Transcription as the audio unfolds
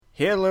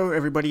Hello,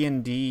 everybody,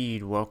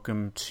 indeed.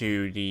 Welcome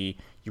to the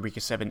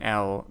Eureka 7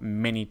 Ao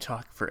mini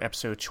talk for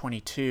episode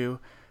 22.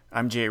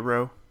 I'm Jay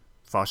Rowe.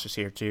 Fosh is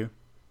here, too.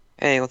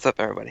 Hey, what's up,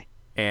 everybody?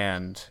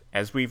 And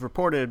as we've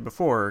reported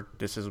before,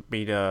 this will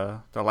be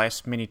the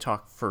last mini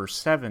talk for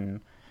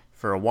 7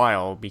 for a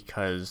while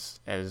because,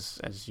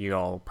 as you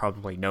all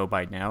probably know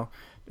by now,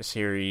 the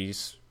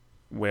series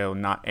will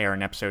not air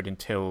an episode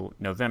until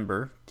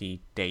November. The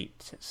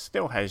date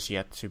still has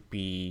yet to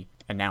be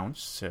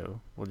announced, so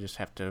we'll just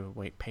have to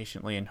wait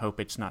patiently and hope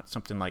it's not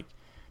something like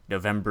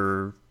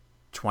November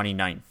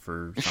 29th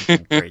or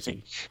something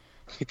crazy.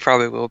 He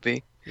probably will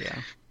be.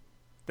 Yeah.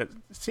 That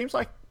seems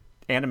like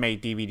anime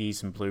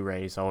DVDs and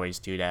Blu-rays always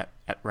do that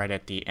right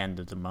at the end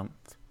of the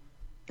month.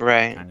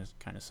 Right.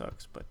 Kind of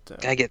sucks, but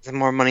gotta get some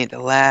more money at the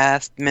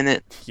last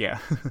minute. Yeah.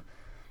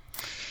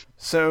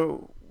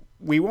 So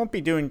we won't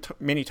be doing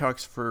mini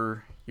talks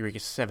for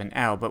Eureka 7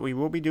 Ao, but we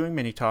will be doing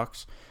mini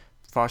talks.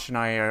 Fosh and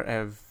I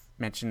have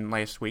mentioned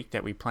last week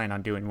that we plan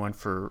on doing one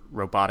for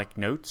Robotic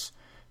Notes,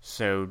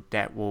 so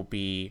that will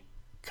be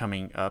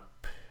coming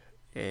up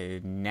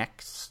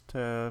next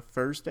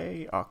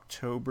Thursday,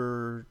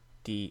 October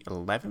the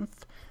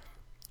 11th.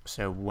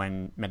 So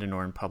when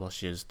Metanorn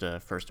publishes the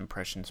First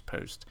Impressions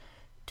post,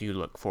 do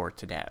look forward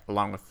to that,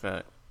 along with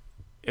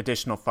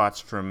additional thoughts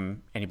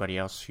from anybody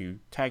else who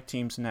tag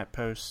teams in that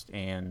post,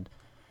 and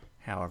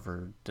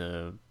however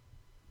the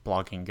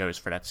blogging goes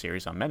for that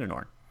series on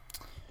Metanorn.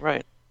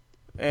 Right.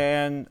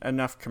 And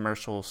enough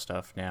commercial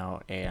stuff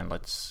now, and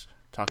let's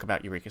talk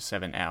about Eureka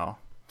 7 Ao.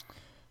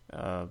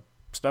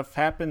 Stuff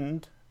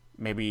happened,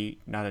 maybe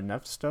not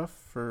enough stuff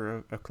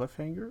for a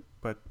cliffhanger,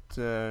 but,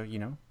 there's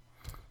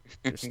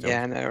still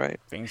Yeah, I know,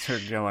 right? things are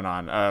going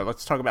on.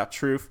 Let's talk about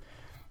Truth.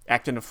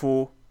 Acting a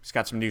fool. He's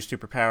got some new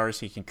superpowers.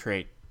 He can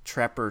create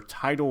trapper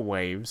tidal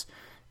waves,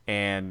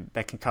 and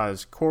that can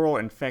cause coral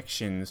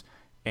infections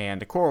and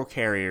the coral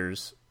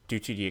carriers due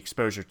to the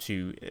exposure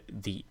to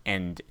the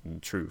end in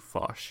Truth,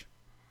 Fosh.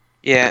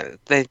 Yeah,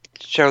 they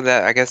showed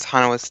that, I guess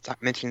Hana was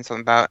mentioning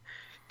something about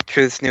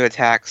Truth's new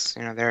attacks.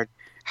 They're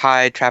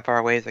high trap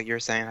hour waves, like you were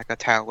saying, like a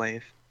tidal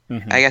wave.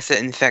 Mm-hmm. I guess it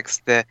infects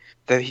the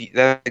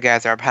other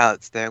guys that are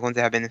pilots, the ones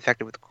that have been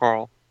infected with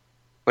coral,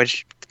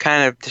 which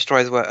kind of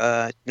destroys what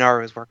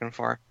Naru was working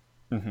for.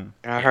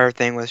 Mm-hmm. Her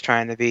thing was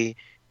trying to be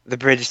the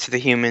bridge to the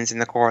humans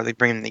and the coral, like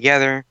bring them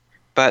together,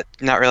 but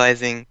not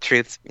realizing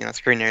Truth's,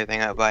 screwing everything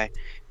up by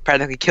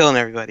practically killing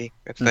everybody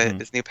with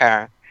this new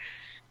power.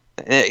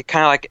 And it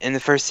kind of like in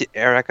the first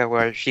Eureka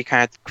where she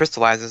kind of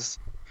crystallizes.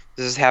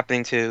 This is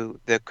happening to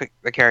the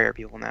carrier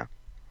people now.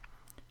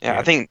 Yeah,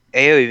 I think Ao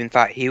even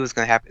thought it's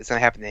going to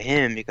happen to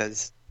him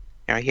because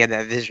he had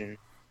that vision.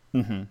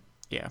 Mm-hmm.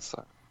 Yeah,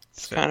 so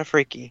it's kind of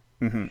freaky.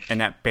 Mm-hmm.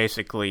 And that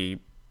basically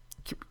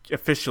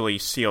officially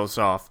seals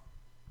off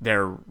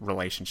their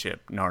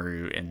relationship,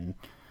 Naru and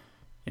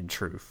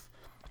Truth.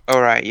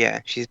 Oh right, yeah,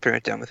 she's pretty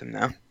much done with him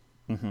now.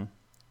 Mm-hmm.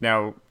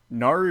 Now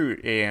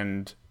Naru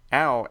and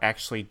Ao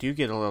actually do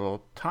get a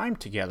little time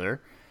together.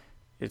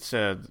 It's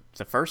the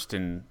first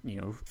in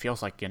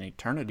feels like an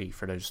eternity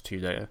for those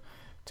two to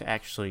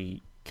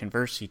actually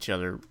converse each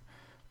other.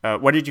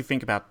 What did you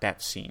think about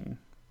that scene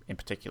in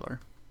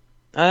particular?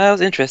 That was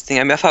interesting.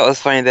 I thought it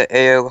was funny that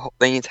Ao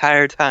the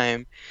entire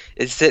time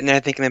is sitting there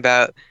thinking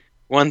about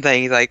one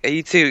thing. He's like, "Are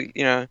you two?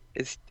 Are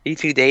you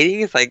two dating?"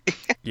 It's like,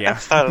 yeah.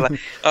 I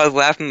was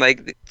laughing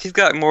like she's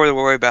got more to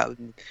worry about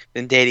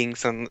than dating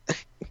some.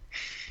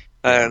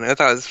 I don't know. I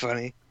thought it was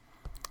funny.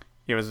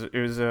 It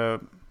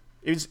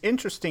was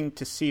interesting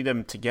to see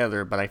them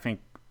together, but I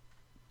think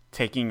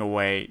taking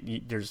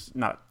away, there's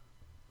not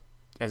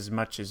as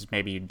much as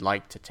maybe you'd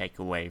like to take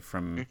away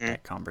from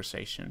that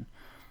conversation.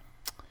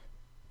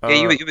 Yeah,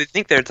 you would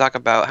think they would talk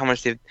about how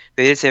much they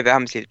did say about how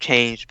much they've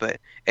changed, but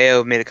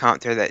Ao made a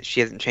comment there that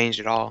she hasn't changed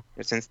at all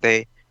since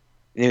they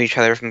knew each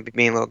other from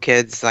being little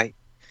kids. Like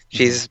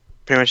she's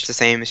pretty much the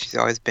same as she's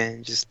always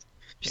been. Just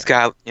she's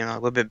got a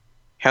little bit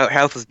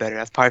health is better.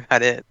 That's probably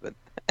about it. But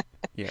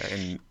yeah,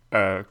 and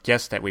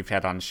guest that we've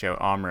had on the show,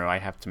 Amro, I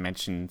have to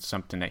mention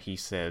something that he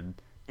said,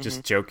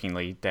 just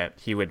jokingly, that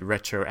he would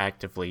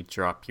retroactively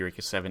drop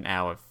Eureka 7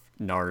 Ao if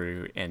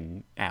Naru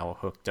and Ao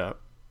hooked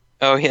up.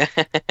 Oh yeah,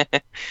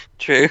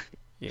 true.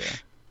 Yeah,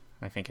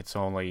 I think it's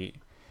the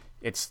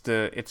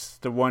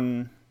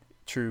one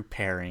true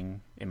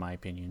pairing in my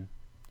opinion.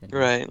 And,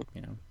 right.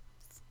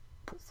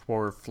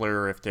 For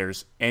Fleur, if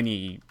there's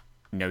any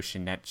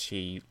notion that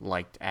she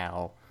liked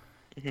Ao,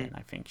 then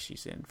I think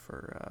she's in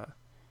for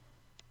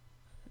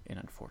an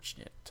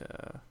unfortunate.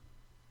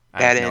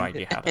 I have no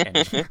idea how to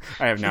end.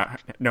 I have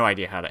no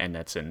idea how to end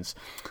that sentence.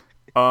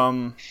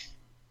 Al's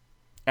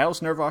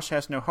Nervosh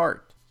has no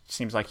heart.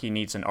 Seems like he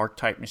needs an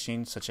archetype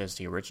machine, such as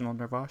the original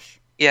Nervosh.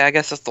 Yeah, I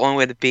guess that's the only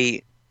way to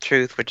beat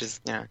Truth, which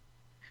is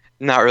not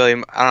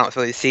really. I don't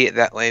really see it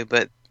that way,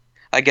 but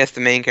I guess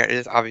the main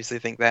characters obviously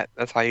think that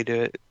that's how you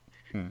do it.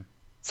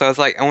 So it's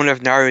like I wonder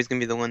if Naru is gonna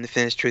be the one to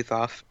finish Truth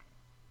off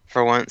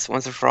for once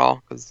and for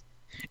all, because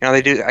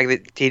they do.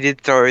 He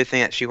did throw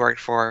everything that she worked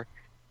for,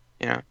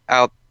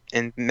 out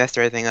and messed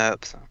everything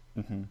up. So.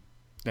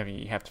 I mean,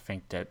 you have to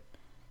think that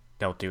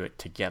they'll do it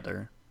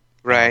together.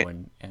 Right.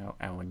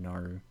 Ao and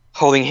Naru.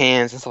 Holding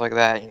hands and stuff like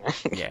that.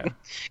 Yeah.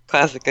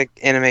 Classic like,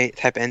 anime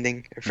type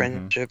ending of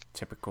friendship.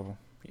 Typical.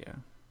 Yeah.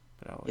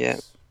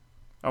 But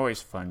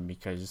always fun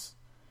because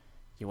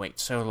you wait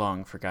so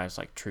long for guys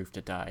like Truth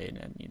to die, and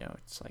then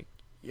it's like,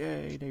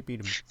 yay, they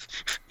beat him.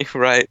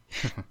 Right.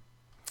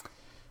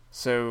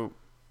 So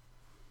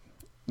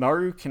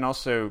Naru can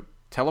also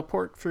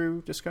teleport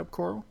through the scope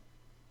coral?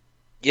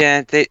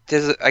 Yeah, I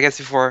guess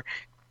before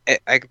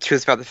she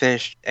was about to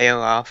finish AO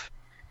off,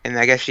 and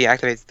I guess she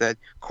activates the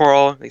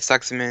coral, he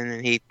sucks him in,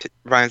 and he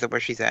runs up where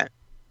she's at.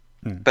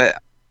 But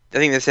I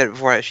think they said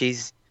before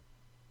that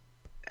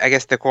I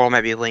guess the coral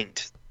might be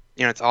linked.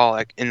 It's all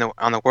like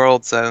on the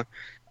world, so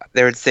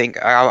they would think,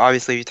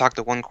 obviously if you talk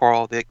to one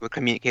coral, they would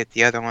communicate with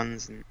the other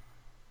ones, and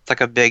it's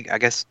like a big, I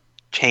guess,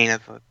 chain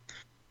of,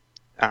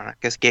 I don't know, I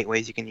guess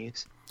gateways you can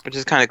use, which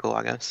is kind of cool,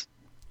 I guess.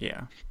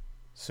 Yeah.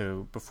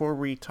 So before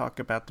we talk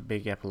about the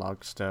big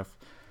epilogue stuff,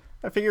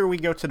 I figure we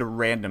go to the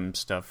random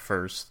stuff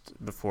first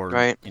before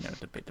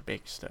the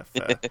big stuff.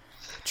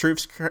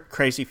 Truth's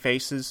crazy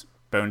faces.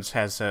 Bones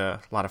has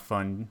a lot of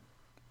fun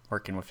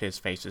working with his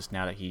faces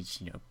now that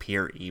he's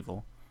pure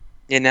evil.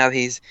 Yeah, now that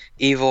he's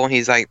evil,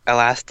 he's like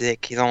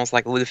elastic. He's almost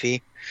like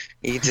Luffy.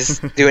 He can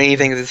just do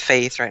anything with his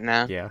face right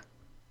now. Yeah.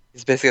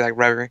 He's basically like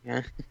rubber.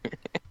 Yeah.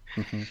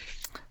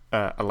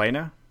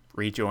 Elena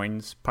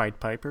rejoins Pied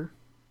Piper.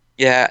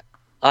 Yeah.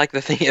 I like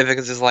the thing of it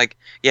because it's like,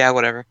 yeah,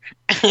 whatever.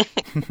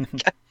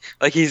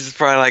 Like, he's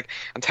probably like,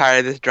 I'm tired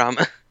of this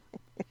drama.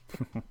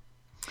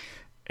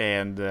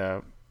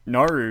 And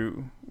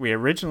Naru, we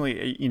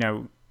originally,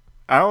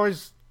 I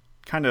always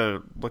kind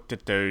of looked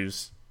at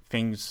those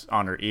things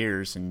on her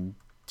ears and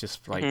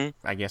just like,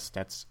 I guess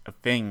that's a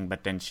thing,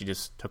 but then she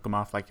just took them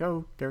off like,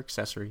 oh, they're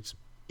accessories.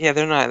 Yeah,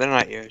 they're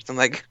not ears. I'm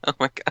like, oh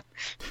my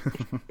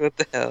god. What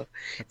the hell?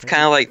 It's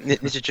kind of like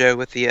Ninja Joe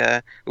with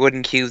the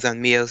wooden cubes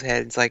on Mio's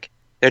head. It's like,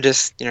 they're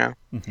just, hair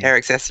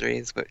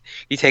accessories, but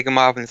you take them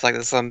off and it's like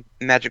there's some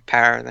magic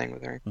power thing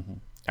with her.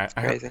 It's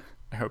crazy.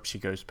 I hope she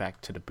goes back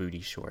to the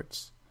booty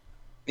shorts.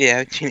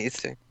 Yeah, she needs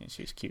to. Yeah,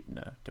 she's cute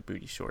in the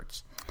booty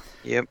shorts.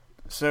 Yep.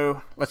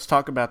 So let's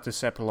talk about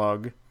this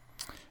epilogue.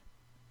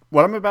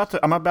 What I'm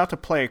about to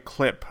play a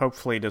clip.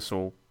 Hopefully this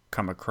will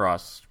come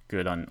across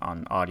good on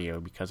audio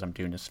because I'm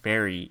doing this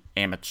very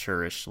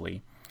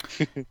amateurishly.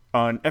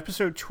 On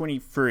episode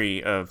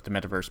 23 of the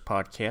Metaverse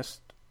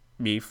podcast,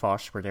 me,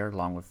 Fosh, were there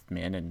along with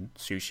Min and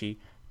Sushi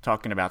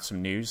talking about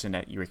some news and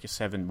that Eureka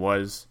 7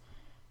 was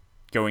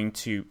going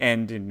to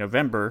end in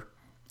November,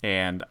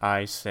 and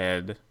I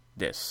said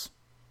this.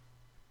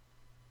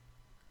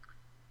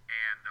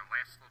 And the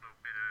last little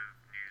bit of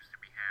news that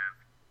we have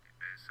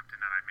is something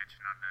that I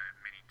mentioned on the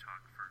mini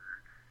talk for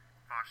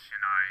Fosh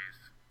and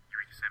I's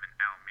Eureka 7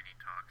 Ao mini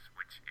talks,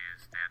 which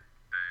is that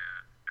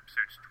the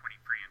episodes 23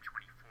 and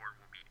 24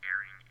 will be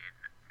airing in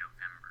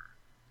November.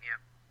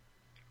 Yep.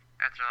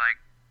 After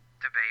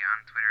debate on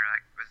Twitter, are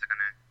they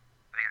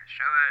gonna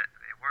show it?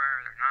 They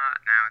were, they're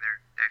not. Now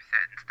they're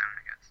set in stone,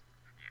 I guess.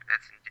 Yeah.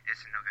 It's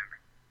in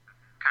November.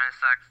 Kind of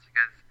sucks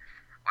because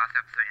last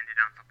episode ended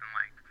on something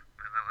like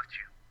that left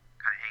you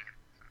kind of hanging.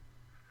 So.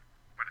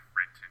 What if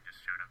Renton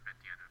just showed up at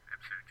the end of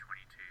episode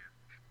 22?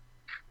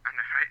 I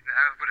know, right?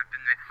 That would have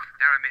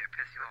made it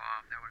piss you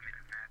off. That would have made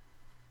me mad.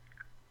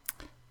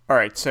 Yeah. All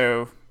right,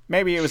 so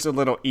maybe it was a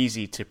little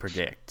easy to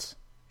predict.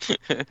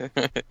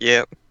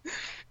 Yep.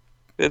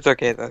 It's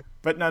okay, though.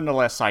 But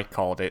nonetheless, I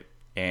called it.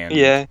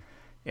 And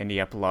in the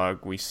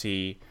epilogue, we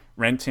see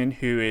Renton,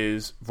 who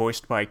is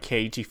voiced by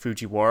Keiji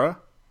Fujiwara.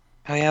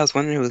 Oh, yeah, I was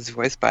wondering who was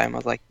voiced by him. I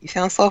was like, he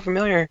sounds so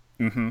familiar.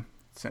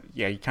 So,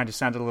 yeah, he kind of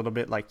sounded a little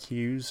bit like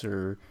Hughes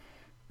or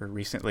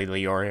recently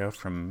Leorio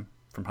from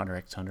Hunter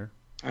x Hunter.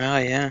 Oh,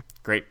 yeah.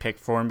 Great pick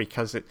for him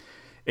because it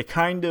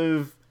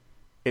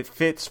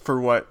fits for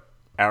what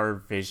our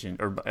vision,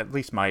 or at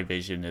least my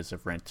vision, is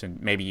of Renton.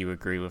 Maybe you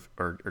agree with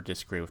or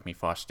disagree with me,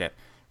 Fosh, that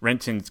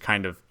Renton's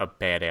kind of a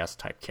badass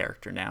type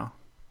character now.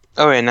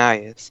 Oh, yeah, now he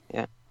is,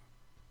 yeah.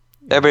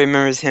 Everybody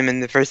remembers him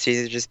in the first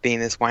season just being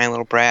this whiny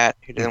little brat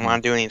who doesn't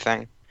want to do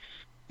anything.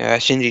 A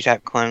Shinji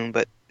type clone,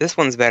 but this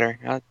one's better.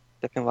 I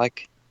definitely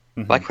like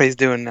what he's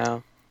doing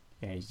now.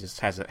 Yeah, he just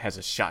has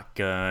a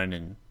shotgun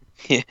and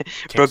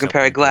broken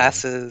pair of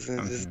glasses.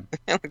 And just,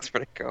 it looks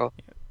pretty cool.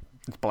 Yeah.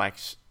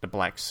 The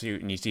black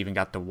suit, and he's even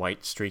got the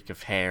white streak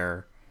of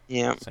hair.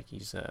 Yeah, it's like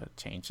he's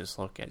changed his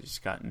look as he's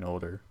gotten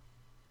older.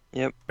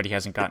 Yep, but he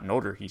hasn't gotten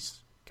older. He's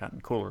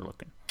gotten cooler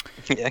looking.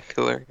 Yeah,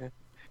 cooler. Yeah.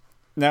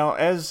 Now,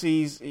 as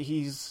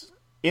he's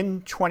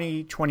in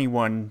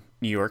 2021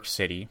 New York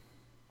City,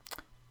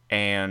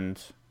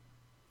 and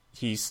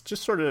he's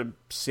just sort of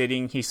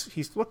sitting.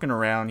 He's looking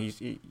around.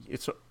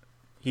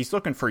 He's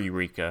looking for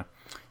Eureka,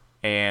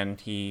 and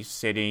he's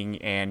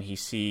sitting and he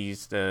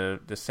sees the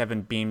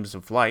seven beams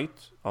of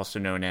light, also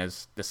known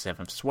as the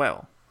seventh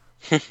swell.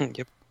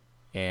 Yep.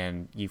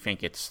 And you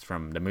think it's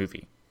from the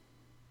movie?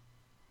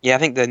 Yeah, I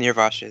think the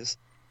Nirvash is.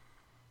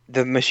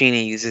 The machine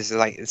he uses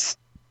is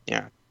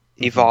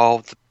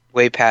evolved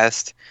way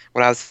past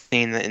what I was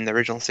seeing in the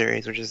original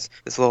series, which is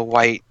this little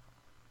white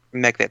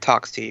mech that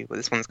talks to you, but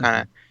this one's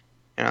kind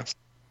of,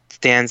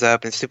 stands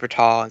up and super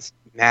tall, it's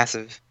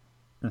massive,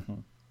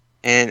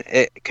 and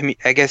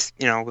I guess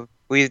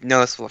we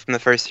noticed from the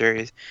first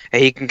series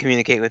that he can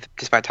communicate with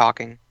just by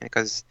talking,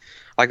 because,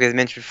 like I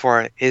mentioned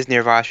before, his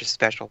Nirvash is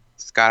special.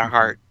 It's got a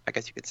heart, I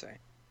guess you could say.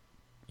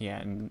 Yeah,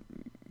 and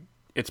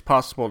it's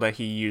possible that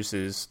he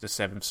uses the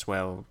Seventh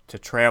Swell to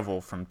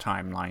travel from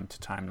timeline to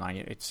timeline.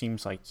 It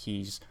seems like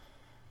he's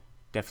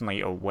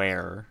definitely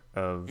aware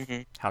of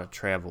how to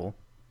travel.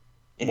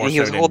 And he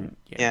was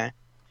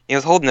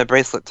holding the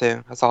bracelet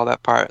too. I saw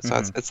that part. So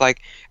it's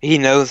like he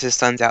knows his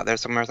son's out there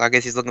somewhere. So I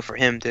guess he's looking for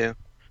him too,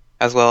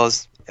 as well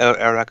as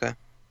Eureka.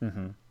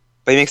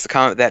 But he makes the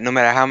comment that no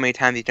matter how many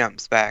times he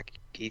jumps back,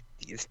 it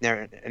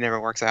never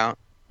works out.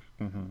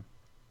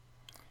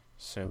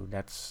 So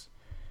that's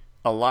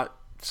a lot.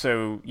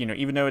 So,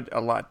 even though a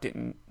lot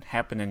didn't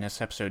happen in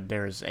this episode,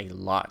 there's a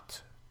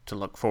lot to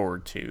look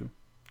forward to.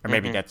 Or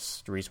maybe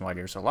that's the reason why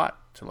there's a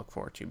lot to look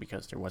forward to,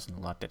 because there wasn't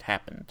a lot that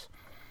happened.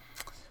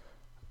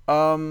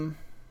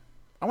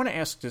 I want to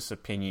ask this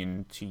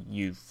opinion to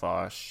you,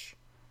 Fosh.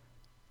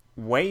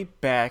 Way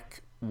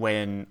back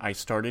when I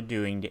started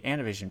doing the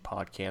Anavision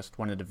podcast,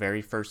 one of the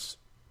very first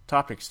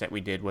topics that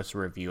we did was a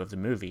review of the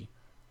movie.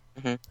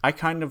 I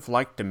kind of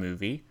liked the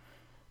movie,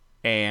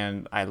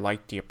 and I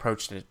liked the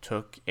approach that it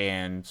took,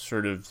 and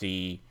sort of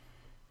the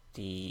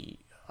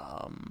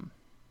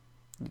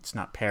it's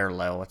not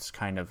parallel, it's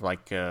kind of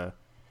like a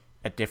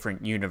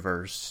different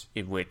universe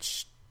in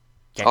which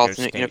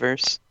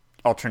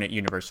alternate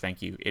universe,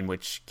 thank you, in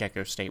which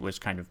Gecko State was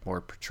kind of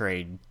more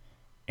portrayed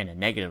in a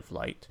negative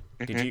light.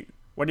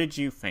 What did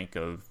you think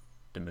of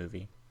the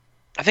movie?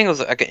 I think it was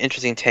like an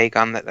interesting take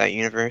on that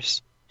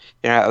universe.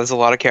 There's a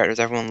lot of characters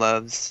everyone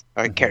loves,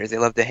 or characters they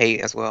love to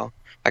hate as well,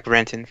 like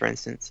Renton, for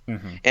instance.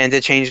 And they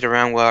changed it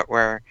around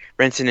where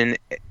Renton and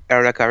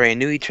Eureka already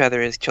knew each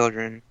other as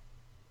children,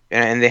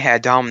 and they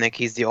had Dominic,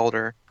 he's the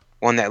older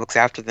one that looks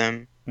after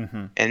them.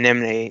 And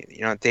then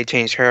they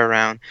changed her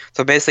around.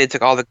 So basically, it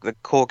took all the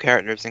cool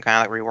characters and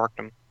kind of like reworked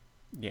them.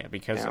 Yeah,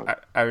 because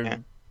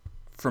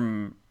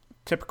from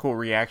typical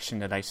reaction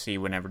that I see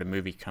whenever the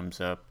movie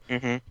comes up,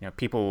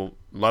 people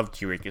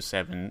loved Eureka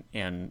 7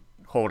 and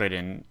hold it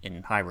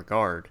in high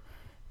regard,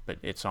 but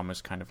it's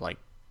almost kind of like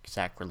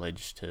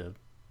sacrilege to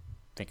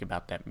think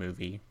about that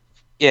movie.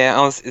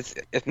 Yeah,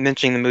 it's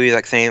mentioning the movie,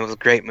 like saying it was a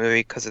great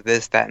movie because of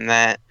this, that, and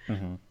that.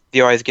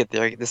 You always get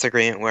the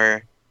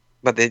disagreement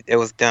but it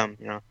was dumb,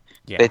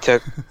 Yeah. They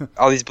took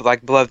all these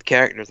like beloved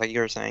characters, like you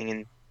were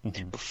saying,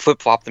 and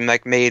flip-flopped them,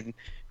 like made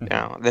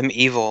them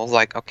evil.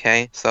 Like,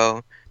 okay,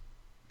 so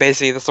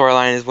basically the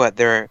storyline is what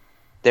they're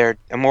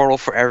immortal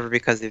forever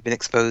because they've been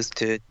exposed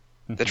to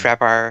the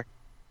Trapire,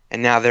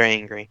 and now they're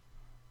angry.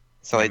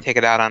 So they take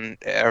it out on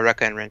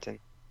Eureka and Renton.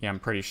 Yeah, I'm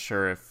pretty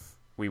sure if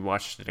we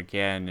watched it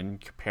again and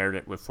compared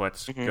it with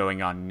what's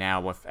going on now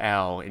with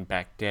Al and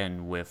back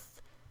then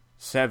with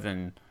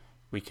 7,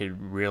 we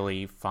could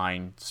really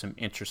find some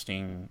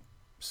interesting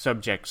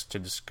subjects to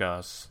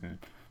discuss, and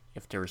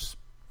if there's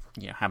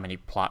how many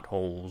plot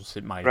holes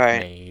it might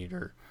have made,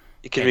 or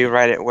you could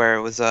rewrite it where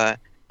it was that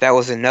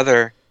was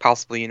another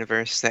possible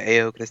universe that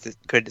AO could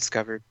have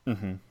discovered.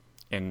 And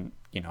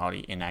all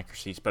the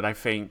inaccuracies. But I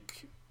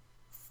think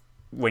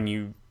when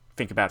you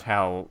think about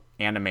how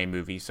anime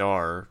movies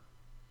are,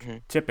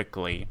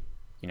 typically,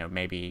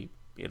 maybe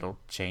it'll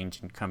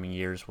change in coming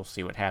years. We'll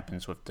see what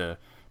happens with the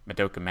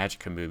Madoka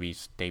Magica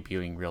movies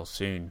debuting real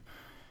soon,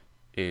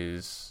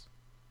 is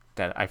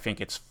that I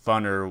think it's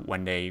funner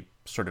when they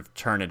sort of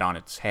turn it on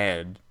its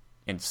head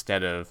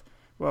instead of,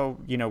 we're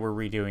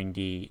redoing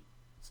the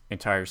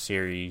entire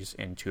series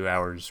in 2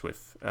 hours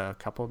with a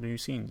couple of new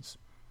scenes.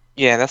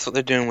 Yeah, that's what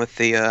they're doing with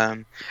the,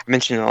 I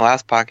mentioned in the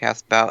last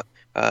podcast about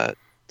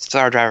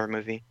Star Driver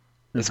movie.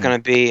 It's going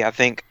to be, I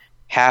think,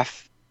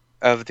 half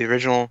of the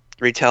original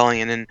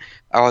retelling, and then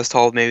I was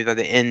told maybe that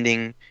the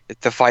ending,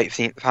 the fight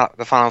scene,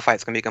 the final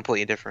fight's going to be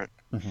completely different,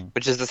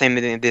 which is the same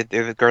thing they did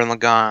with Gurren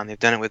Lagann. They've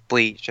done it with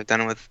Bleach. They've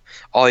done it with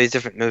all these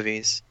different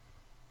movies.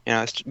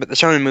 But the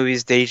shonen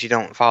movies, they usually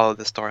don't follow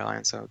the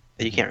storyline, so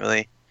you can't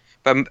really.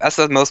 But that's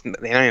what most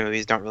the anime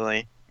movies don't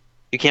really.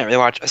 You can't really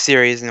watch a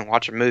series and then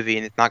watch a movie,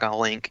 and it's not going to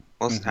link.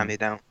 Most of the time, they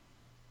don't.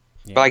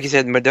 Yeah. But like you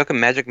said, Madoka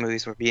Magic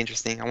movies would be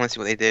interesting. I want to see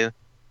what they do.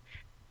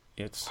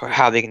 Or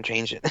how they can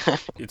change it.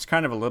 It's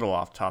kind of a little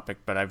off topic,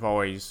 but I've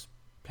always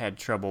had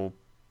trouble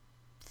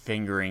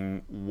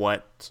figuring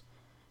what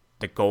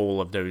the goal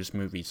of those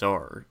movies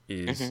are.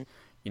 Is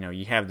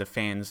you have the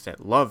fans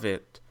that love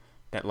it,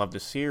 that love the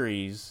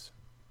series,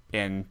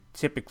 and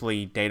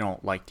typically they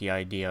don't like the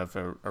idea of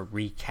a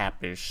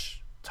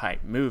recap-ish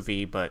type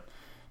movie, but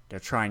they're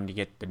trying to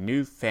get the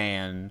new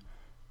fan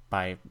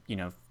by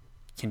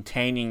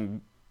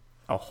containing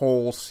a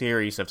whole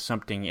series of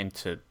something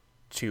into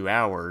 2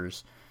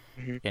 hours.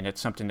 And it's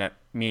something that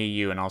me,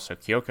 you, and also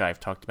Kyoka have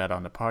talked about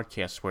on the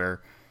podcast,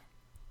 where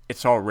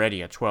it's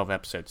already a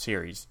 12-episode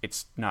series.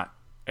 It's not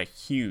a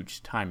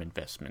huge time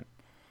investment.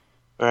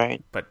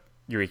 Right. But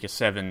Eureka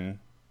 7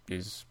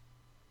 is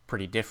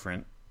pretty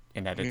different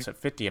in that it's a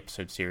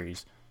 50-episode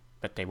series,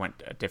 but they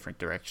went a different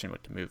direction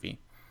with the movie.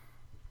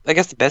 I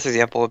guess the best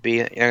example would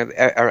be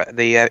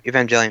the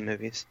Evangelion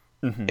movies.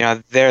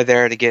 Mm-hmm. They're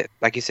there to get,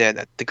 like you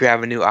said, to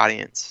grab a new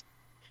audience.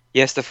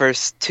 Yes, the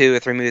first 2 or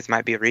 3 movies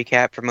might be a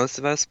recap for most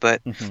of us,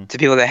 but to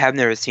people that have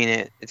never seen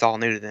it, it's all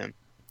new to them.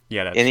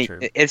 Yeah, that's true.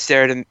 It's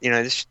there to,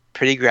 just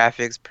pretty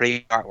graphics,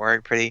 pretty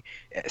artwork, pretty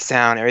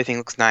sound, everything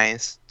looks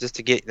nice, just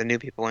to get the new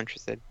people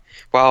interested.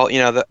 While,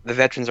 the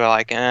veterans are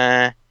like,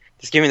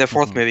 just give me the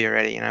 4th movie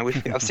already,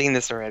 I've seen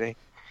this already.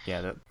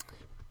 Yeah.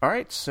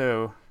 Alright,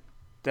 so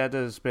that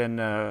has been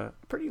a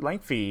pretty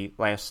lengthy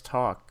last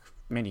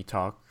mini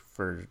talk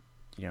for,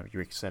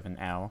 Eureka 7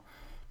 Ao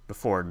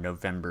before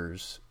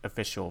November's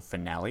official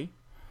finale.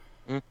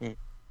 Mm-hmm.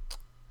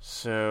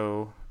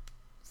 So,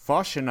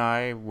 Fosh and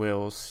I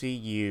will see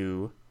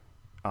you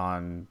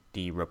on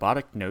the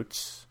Robotic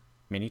Notes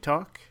mini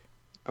talk.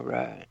 All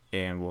right.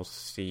 And we'll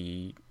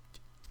see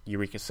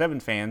Eureka 7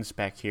 fans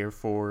back here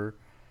for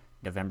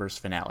November's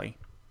finale.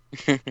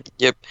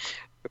 Yep.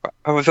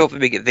 I would hope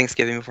we get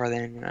Thanksgiving before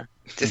then,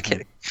 Just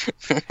kidding.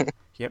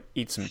 Yep.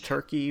 Eat some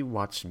turkey,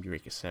 watch some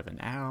Eureka 7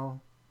 Ao.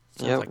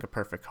 Sounds like a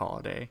perfect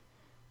holiday.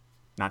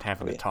 Not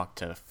having to talk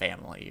to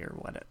family or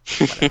whatever.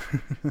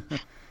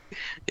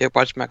 Yep,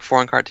 watch my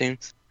foreign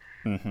cartoons.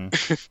 Mm-hmm.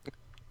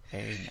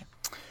 Amen.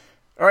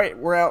 All right,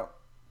 we're out.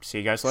 See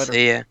you guys later.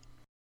 See ya.